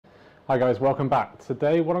Hi guys, welcome back.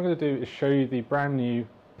 Today what I'm going to do is show you the brand new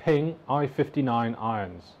Ping i59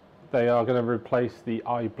 irons. They are going to replace the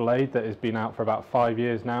iBlade that has been out for about 5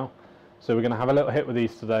 years now. So we're going to have a little hit with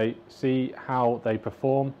these today, see how they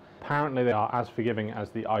perform. Apparently they are as forgiving as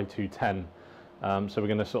the i210. So we're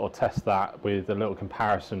going to sort of test that with a little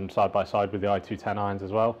comparison side by side with the i210 irons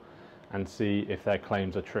as well, and see if their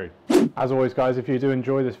claims are true. As always guys, if you do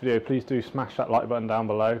enjoy this video, please do smash that like button down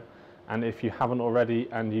below. And if you haven't already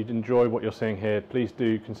and you'd enjoy what you're seeing here, please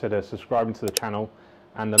do consider subscribing to the channel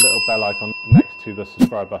and the little bell icon next to the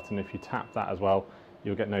subscribe button. If you tap that as well,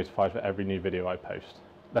 you'll get notified for every new video I post.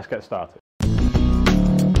 Let's get started.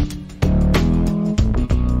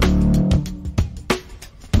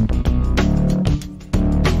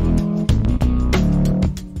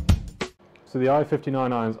 So the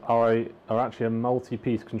i59 irons are actually a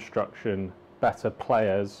multi-piece construction, better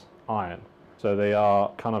players iron. So they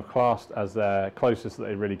are kind of classed as their closest that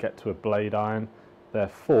they really get to a blade iron. They're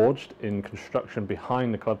forged in construction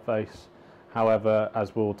behind the club face. However,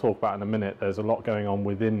 as we'll talk about in a minute, there's a lot going on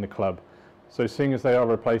within the club. So seeing as they are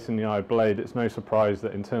replacing the iBlade, it's no surprise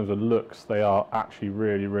that in terms of looks, they are actually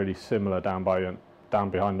really similar down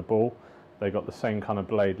behind the ball. They've got the same kind of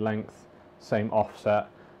blade length, same offset,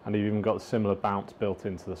 and you've even got a similar bounce built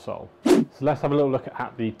into the sole. So let's have a little look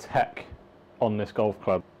at the tech on this golf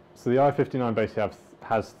club. So the i59 basically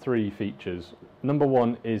has three features. Number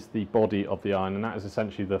one is the body of the iron, and that is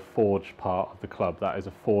essentially the forged part of the club. That is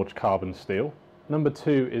a forged carbon steel. Number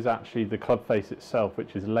two is actually the club face itself,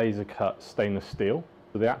 which is laser cut stainless steel.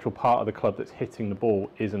 So the actual part of the club that's hitting the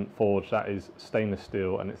ball isn't forged, that is stainless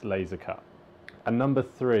steel and it's laser cut. And number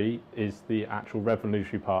three is the actual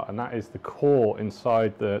revolutionary part, and that is the core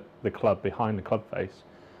inside the club, behind the club face,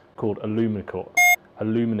 called aluminicore,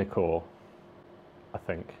 I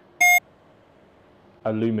think.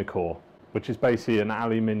 Aluminicore, which is basically an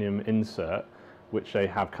aluminium insert which they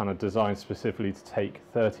have kind of designed specifically to take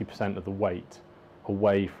 30% of the weight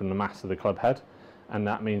away from the mass of the club head, and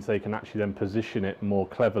that means they can actually then position it more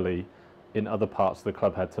cleverly in other parts of the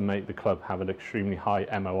club head to make the club have an extremely high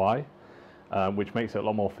MOI, which makes it a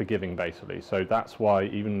lot more forgiving basically. So that's why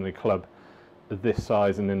even in the club this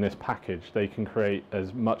size and in this package, they can create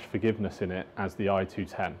as much forgiveness in it as the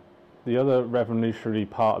i210. The other revolutionary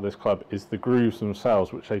part of this club is the grooves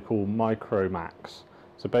themselves, which they call micromax.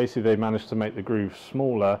 So basically they managed to make the grooves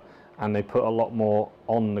smaller, and they put a lot more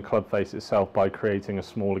on the club face itself by creating a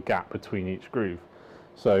smaller gap between each groove.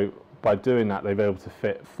 So by doing that, they've been able to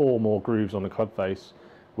fit 4 more grooves on the club face,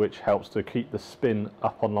 which helps to keep the spin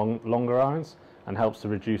up on longer irons and helps to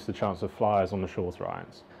reduce the chance of flyers on the shorter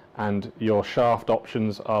irons. And your shaft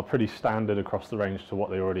options are pretty standard across the range to what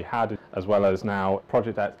they already had, as well as now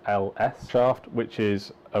Project X LS shaft, which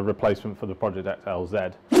is a replacement for the Project X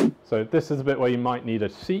LZ. So this is a bit where you might need a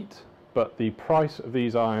seat, but the price of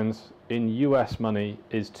these irons in US money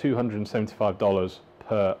is $275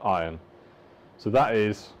 per iron. So that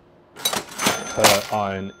is per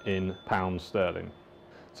iron in pounds sterling.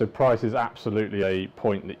 So price is absolutely a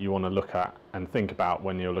point that you want to look at and think about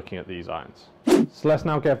when you're looking at these irons. So let's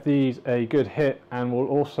now give these a good hit, and we'll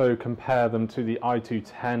also compare them to the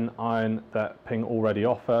i210 iron that Ping already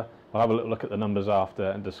offer. We'll have a little look at the numbers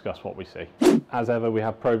after and discuss what we see. As ever, we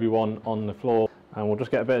have Pro V1 on the floor, and we'll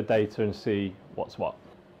just get a bit of data and see what's what.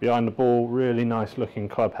 Behind the ball, really nice looking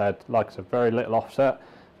club head, like I said, very little offset,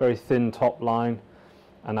 very thin top line,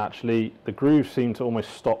 and actually the grooves seem to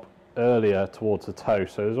almost stop earlier towards the toe,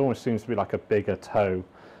 so there almost seems to be like a bigger toe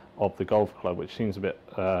of the golf club, which seems a bit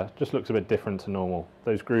just looks a bit different to normal.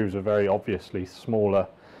 Those grooves are very obviously smaller,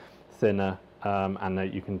 thinner,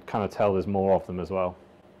 and you can kind of tell there's more of them as well.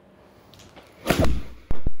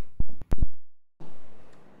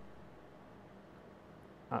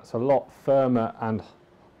 That's a lot firmer and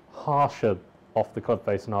harsher off the club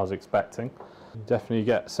face than I was expecting. Definitely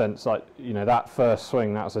get a sense, like, you know, that first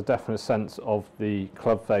swing, that was a definite sense of the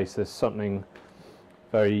club face. There's something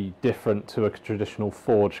very different to a traditional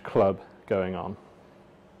forged club going on.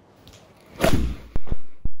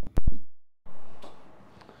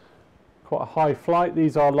 Quite a high flight.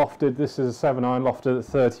 These are lofted. This is a 7 iron lofted at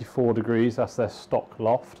 34 degrees. That's their stock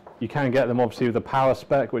loft. You can get them obviously with the power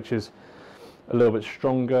spec, which is a little bit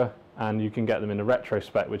stronger, and you can get them in a retro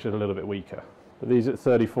spec, which is a little bit weaker. But these at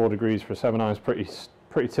 34 degrees for a 7 iron is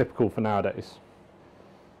pretty typical for nowadays.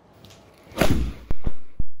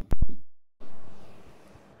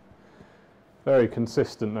 Very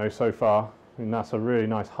consistent though so far. I mean, that's a really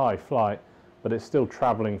nice high flight, but it's still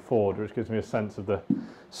travelling forward, which gives me a sense of the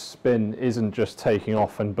spin isn't just taking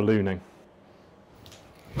off and ballooning.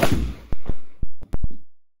 I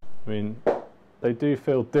mean, they do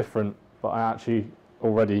feel different, but I actually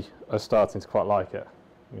already are starting to quite like it.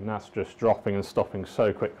 I mean, that's just dropping and stopping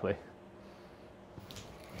so quickly.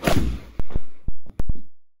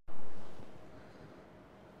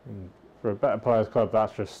 And for a better players club,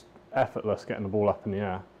 that's just effortless getting the ball up in the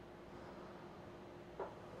air.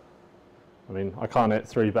 I mean, I can't hit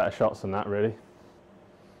 3 better shots than that, really.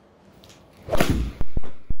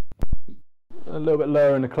 A little bit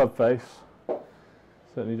lower in the club face.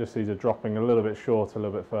 Certainly just these are dropping a little bit short, a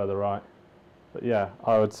little bit further right. But yeah,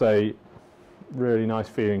 I would say really nice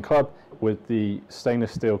feeling club with the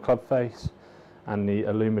stainless steel club face and the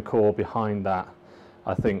Alumicore behind that.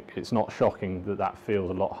 I think it's not shocking that that feels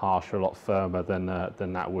a lot harsher, a lot firmer than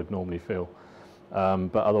that would normally feel.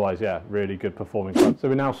 But otherwise, yeah, really good performing club. So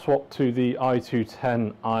we now swap to the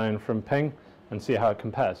i210 iron from Ping and see how it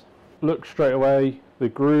compares. Look straight away, the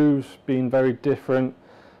grooves being very different.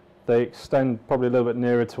 They extend probably a little bit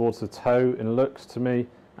nearer towards the toe in looks to me,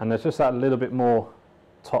 and there's just that little bit more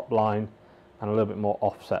top line and a little bit more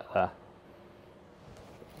offset there.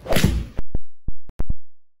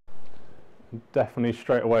 Definitely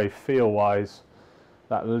straight away, feel wise,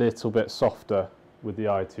 that little bit softer with the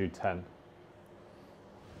i210.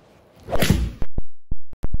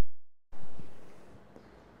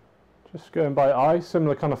 Just going by eye,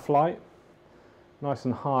 similar kind of flight, nice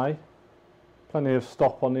and high, plenty of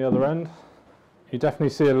stop on the other end. You definitely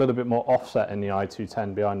see a little bit more offset in the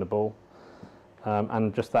i210 behind the ball,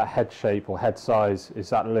 and just that head shape or head size is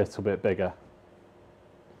that little bit bigger.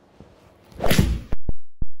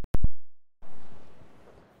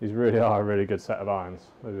 These really are a really good set of irons,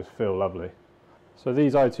 they just feel lovely. So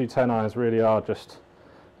these i210 irons really are just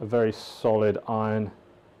a very solid iron.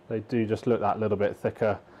 They do just look that little bit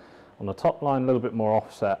thicker on the top line, a little bit more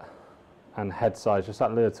offset, and head size just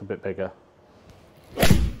that little bit bigger.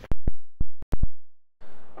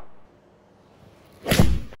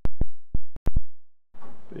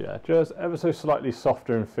 But yeah, just ever so slightly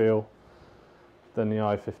softer in feel than the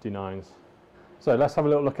i59s. So let's have a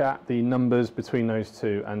little look at the numbers between those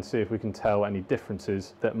two and see if we can tell any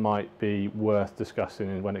differences that might be worth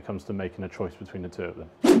discussing when it comes to making a choice between the two of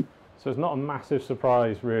them. So it's not a massive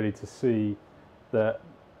surprise really to see that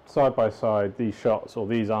side by side these shots or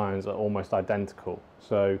these irons are almost identical.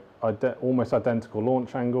 So almost identical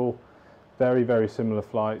launch angle, very, very similar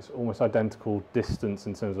flights, almost identical distance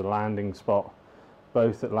in terms of landing spot,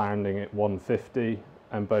 both at landing at 150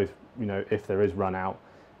 and both, you know, if there is run out,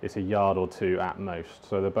 it's a yard or two at most.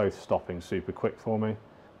 So they're both stopping super quick for me.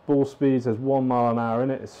 Ball speeds, there's 1 mile an hour in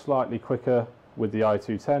it, it's slightly quicker with the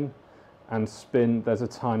i210. And spin, there's a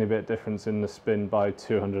tiny bit difference in the spin by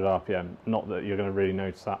 200 RPM. Not that you're going to really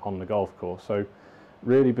notice that on the golf course. So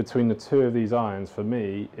really between the two of these irons, for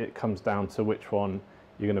me, it comes down to which one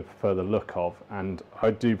you're going to prefer the look of. And I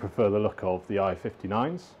do prefer the look of the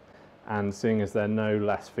i59s. And seeing as they're no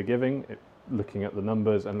less forgiving, looking at the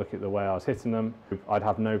numbers and looking at the way I was hitting them, I'd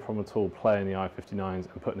have no problem at all playing the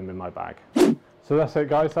i59s and putting them in my bag. So that's it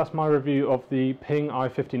guys, that's my review of the Ping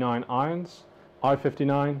i59 irons.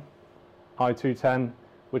 i59, i210,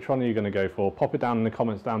 which one are you going to go for? Pop it down in the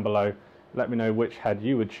comments down below. Let me know which head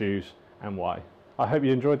you would choose and why. I hope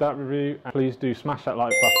you enjoyed that review. Please do smash that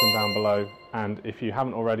like button down below, and if you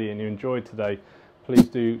haven't already and you enjoyed today, please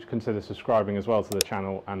do consider subscribing as well to the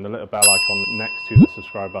channel, and the little bell icon next to the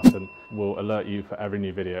subscribe button will alert you for every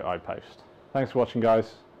new video I post. Thanks for watching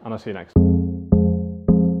guys, and I'll see you next time.